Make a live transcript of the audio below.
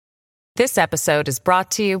This episode is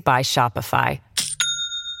brought to you by Shopify.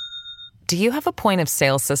 Do you have a point of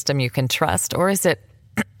sale system you can trust, or is it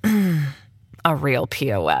a real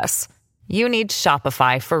POS? You need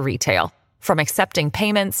Shopify for retail. From accepting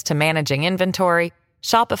payments to managing inventory,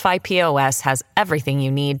 Shopify POS has everything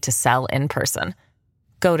you need to sell in person.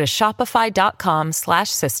 Go to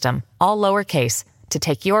shopify.com/system, all lowercase, to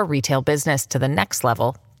take your retail business to the next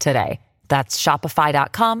level today. That's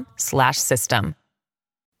shopify.com/system.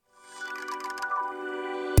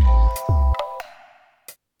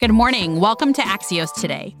 Good morning. Welcome to Axios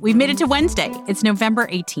Today. We've made it to Wednesday. It's November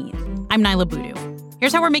 18th. I'm Nyla Boodoo.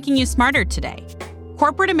 Here's how we're making you smarter today.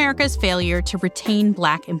 Corporate America's failure to retain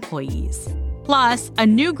Black employees. Plus, a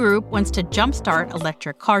new group wants to jumpstart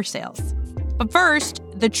electric car sales. But first,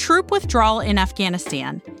 the troop withdrawal in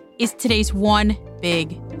Afghanistan is today's one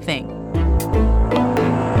big thing.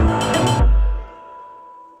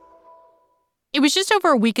 It was just over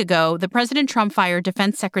a week ago that President Trump fired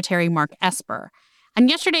Defense Secretary Mark Esper. And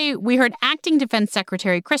yesterday, we heard Acting Defense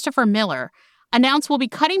Secretary Christopher Miller announce we'll be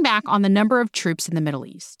cutting back on the number of troops in the Middle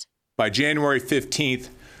East. By January 15th,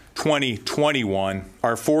 2021,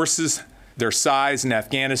 our forces, their size in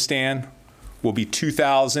Afghanistan, will be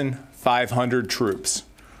 2,500 troops.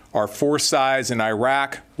 Our force size in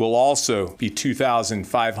Iraq will also be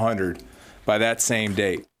 2,500 by that same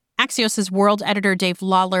date. Axios' world editor Dave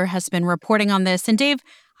Lawler has been reporting on this. And Dave,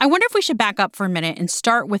 I wonder if we should back up for a minute and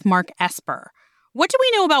start with Mark Esper. What do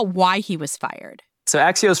we know about why he was fired? So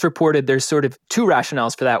Axios reported there's sort of two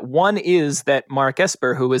rationales for that. One is that Mark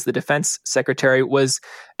Esper, who was the defense secretary, was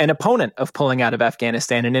an opponent of pulling out of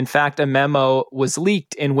Afghanistan. And in fact, a memo was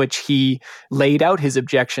leaked in which he laid out his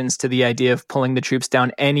objections to the idea of pulling the troops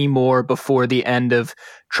down any more before the end of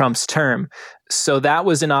Trump's term. So that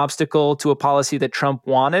was an obstacle to a policy that Trump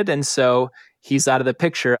wanted. And so he's out of the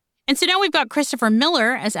picture. And so now we've got Christopher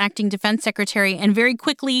Miller as acting defense secretary, and very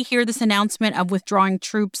quickly hear this announcement of withdrawing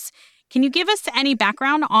troops. Can you give us any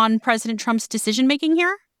background on President Trump's decision-making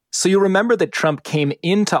here? So you'll remember that Trump came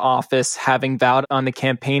into office having vowed on the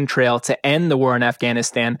campaign trail to end the war in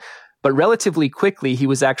Afghanistan. But relatively quickly, he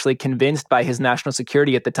was actually convinced by his national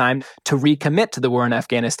security at the time to recommit to the war in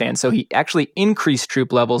Afghanistan. So he actually increased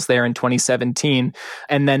troop levels there in 2017.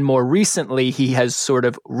 And then more recently, he has sort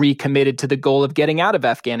of recommitted to the goal of getting out of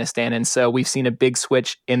Afghanistan. And so we've seen a big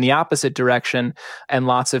switch in the opposite direction, and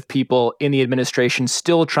lots of people in the administration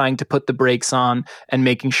still trying to put the brakes on and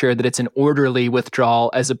making sure that it's an orderly withdrawal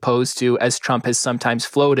as opposed to, as Trump has sometimes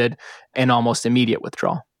floated, an almost immediate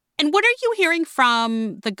withdrawal. And what are you hearing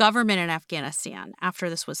from the government in Afghanistan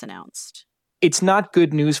after this was announced? It's not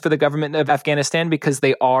good news for the government of Afghanistan because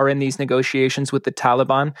they are in these negotiations with the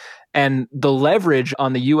Taliban. And the leverage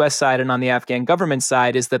on the U.S. side and on the Afghan government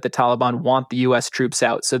side is that the Taliban want the U.S. troops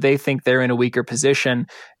out. So they think they're in a weaker position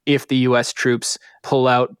if the U.S. troops pull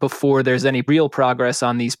out before there's any real progress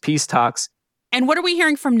on these peace talks. And what are we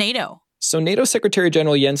hearing from NATO? So NATO Secretary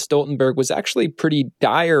General Jens Stoltenberg was actually pretty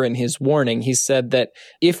dire in his warning. He said that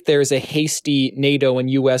if there's a hasty NATO and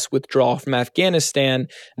U.S. withdrawal from Afghanistan,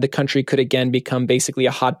 the country could again become basically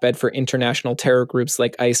a hotbed for international terror groups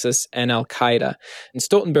like ISIS and Al-Qaeda. And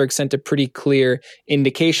Stoltenberg sent a pretty clear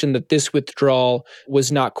indication that this withdrawal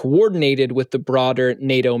was not coordinated with the broader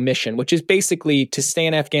NATO mission, which is basically to stay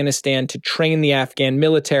in Afghanistan, to train the Afghan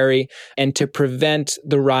military, and to prevent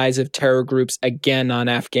the rise of terror groups again on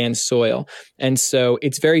Afghan soil. And so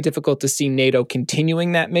it's very difficult to see NATO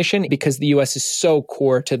continuing that mission because the U.S. is so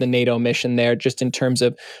core to the NATO mission there, just in terms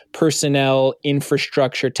of personnel,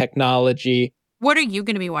 infrastructure, technology. What are you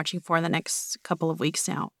going to be watching for in the next couple of weeks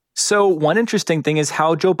now? So one interesting thing is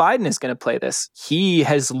how Joe Biden is going to play this. He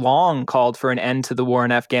has long called for an end to the war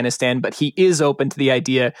in Afghanistan, but he is open to the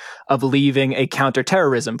idea of leaving a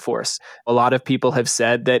counterterrorism force. A lot of people have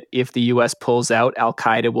said that if the U.S. pulls out,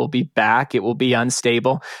 Al-Qaeda will be back, it will be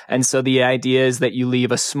unstable. And so the idea is that you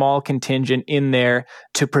leave a small contingent in there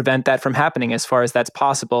to prevent that from happening as far as that's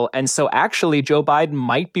possible. And so actually, Joe Biden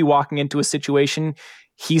might be walking into a situation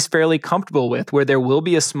he's fairly comfortable with, where there will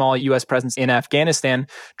be a small U.S. presence in Afghanistan.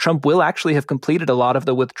 Trump will actually have completed a lot of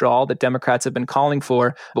the withdrawal that Democrats have been calling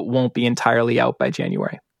for, but won't be entirely out by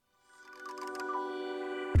January.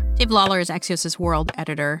 Dave Lawler is Axios' world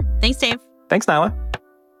editor. Thanks, Dave. Thanks, Nyla.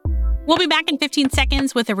 We'll be back in 15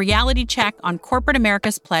 seconds with a reality check on corporate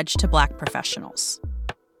America's pledge to Black professionals.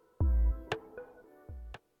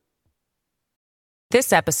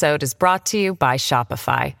 This episode is brought to you by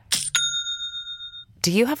Shopify.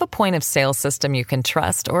 Do you have a point of sale system you can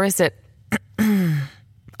trust, or is it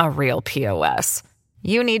a real POS?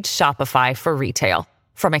 You need Shopify for retail.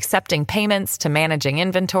 From accepting payments to managing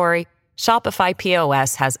inventory, Shopify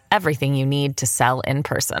POS has everything you need to sell in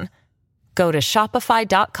person. Go to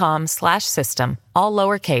shopify.com/system, all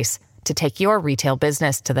lowercase, to take your retail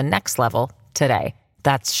business to the next level today.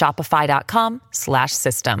 That's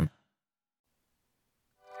shopify.com/system.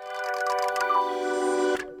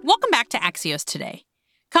 Welcome back to Axios Today.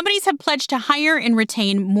 Companies have pledged to hire and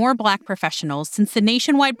retain more Black professionals since the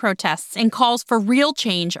nationwide protests and calls for real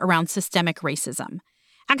change around systemic racism.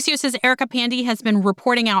 Axios' Erica Pandey has been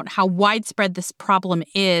reporting out how widespread this problem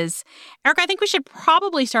is. Erica, I think we should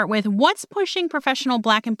probably start with what's pushing professional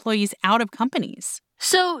Black employees out of companies?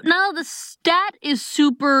 So now the stat is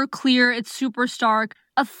super clear. It's super stark.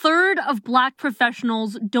 A third of Black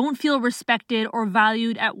professionals don't feel respected or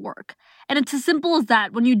valued at work. And it's as simple as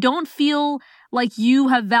that. When you don't feel like you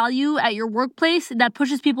have value at your workplace, that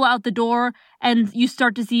pushes people out the door and you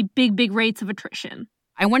start to see big rates of attrition.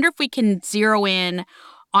 I wonder if we can zero in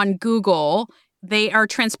on Google. They are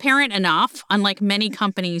transparent enough, unlike many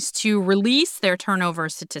companies, to release their turnover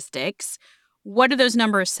statistics. What do those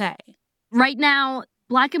numbers say? Right now,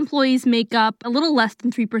 Black employees make up a little less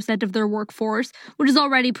than 3% of their workforce, which is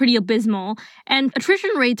already pretty abysmal. And attrition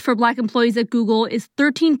rates for Black employees at Google is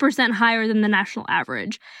 13% higher than the national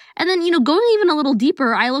average. And then, going even a little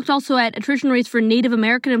deeper, I looked also at attrition rates for Native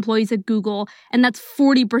American employees at Google, and that's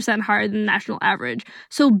 40% higher than the national average.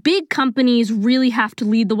 So big companies really have to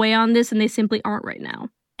lead the way on this, and they simply aren't right now.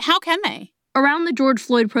 How can they? Around the George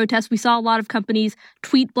Floyd protests, we saw a lot of companies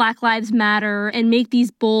tweet Black Lives Matter and make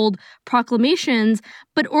these bold proclamations,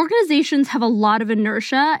 but organizations have a lot of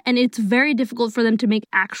inertia, and it's very difficult for them to make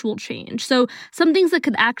actual change. So some things that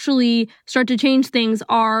could actually start to change things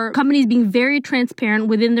are companies being very transparent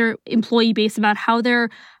within their employee base about how they're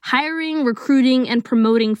hiring, recruiting, and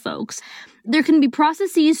promoting folks. There can be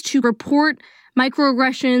processes to report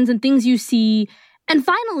microaggressions and things you see. And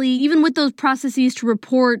finally, even with those processes to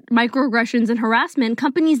report microaggressions and harassment,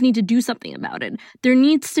 companies need to do something about it. There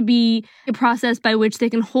needs to be a process by which they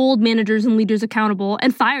can hold managers and leaders accountable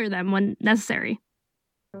and fire them when necessary.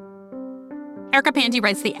 Erica Pandey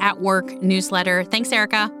writes the At Work newsletter. Thanks,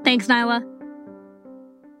 Erica. Thanks, Nyla.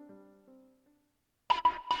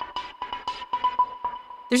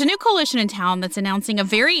 There's a new coalition in town that's announcing a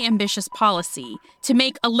very ambitious policy to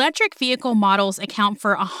make electric vehicle models account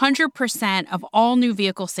for 100% of all new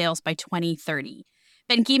vehicle sales by 2030.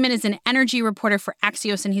 Ben Geman is an energy reporter for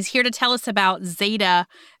Axios, and he's here to tell us about ZETA,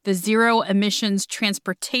 the Zero Emissions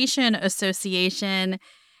Transportation Association.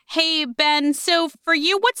 Hey, Ben, so for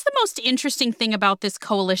you, what's the most interesting thing about this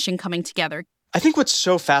coalition coming together? I think what's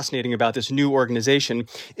so fascinating about this new organization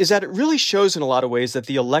is that it really shows in a lot of ways that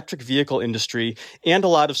the electric vehicle industry and a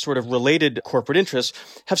lot of sort of related corporate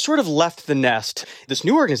interests have sort of left the nest. This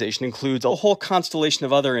new organization includes a whole constellation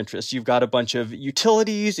of other interests. You've got a bunch of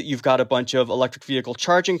utilities, you've got a bunch of electric vehicle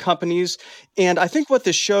charging companies. And I think what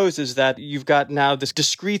this shows is that you've got now this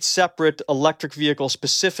discrete, separate electric vehicle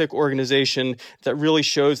specific organization that really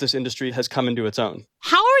shows this industry has come into its own.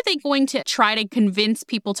 How are they going to try to convince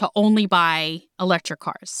people to only buy electric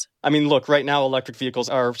cars? I mean, look, right now, electric vehicles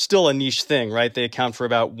are still a niche thing, right? They account for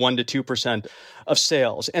about 1% to 2% of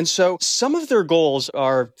sales. And so some of their goals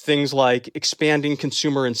are things like expanding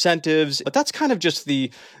consumer incentives, but that's kind of just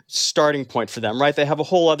the starting point for them, right? They have a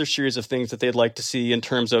whole other series of things that they'd like to see in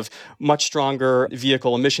terms of much stronger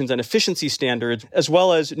vehicle emissions and efficiency standards, as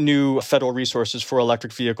well as new federal resources for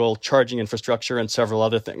electric vehicle charging infrastructure and several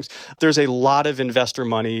other things. There's a lot of investor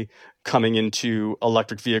money coming into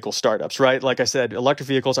electric vehicle startups, right? Like I said, electric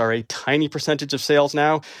vehicles are a tiny percentage of sales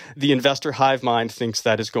now. The investor hive mind thinks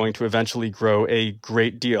that is going to eventually grow a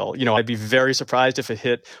great deal. I'd be very surprised if it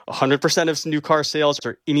hit 100% of new car sales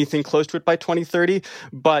or anything close to it by 2030.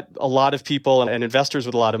 But a lot of people and investors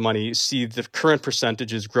with a lot of money see the current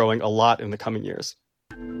percentages growing a lot in the coming years.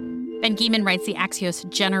 Ben Geman writes the Axios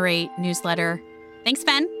Generate newsletter. Thanks,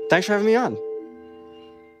 Ben. Thanks for having me on.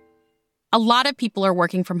 A lot of people are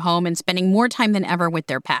working from home and spending more time than ever with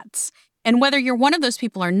their pets. And whether you're one of those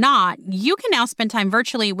people or not, you can now spend time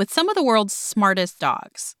virtually with some of the world's smartest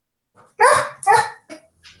dogs.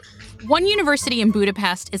 One university in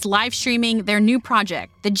Budapest is live streaming their new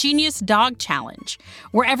project, the Genius Dog Challenge,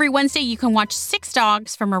 where every Wednesday you can watch 6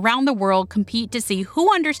 dogs from around the world compete to see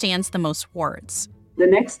who understands the most words. The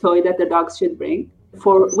next toy that the dogs should bring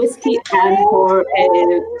for Whiskey and for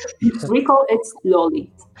Rico, it's Lolly.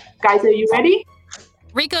 Guys, are you ready?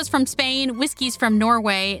 Rico's from Spain, Whiskey's from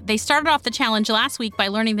Norway. They started off the challenge last week by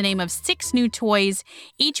learning the name of 6 new toys.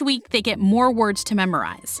 Each week, they get more words to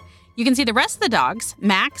memorize. You can see the rest of the dogs,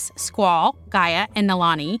 Max, Squall, Gaia, and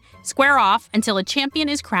Nalani, square off until a champion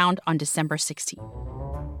is crowned on December 16th.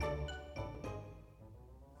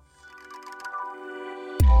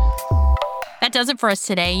 That That does it for us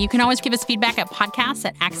today. You can always give us feedback at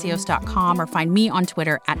podcasts@axios.com or find me on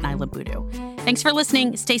Twitter @NailaBudu. Thanks for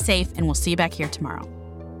listening. Stay safe, and we'll see you back here tomorrow.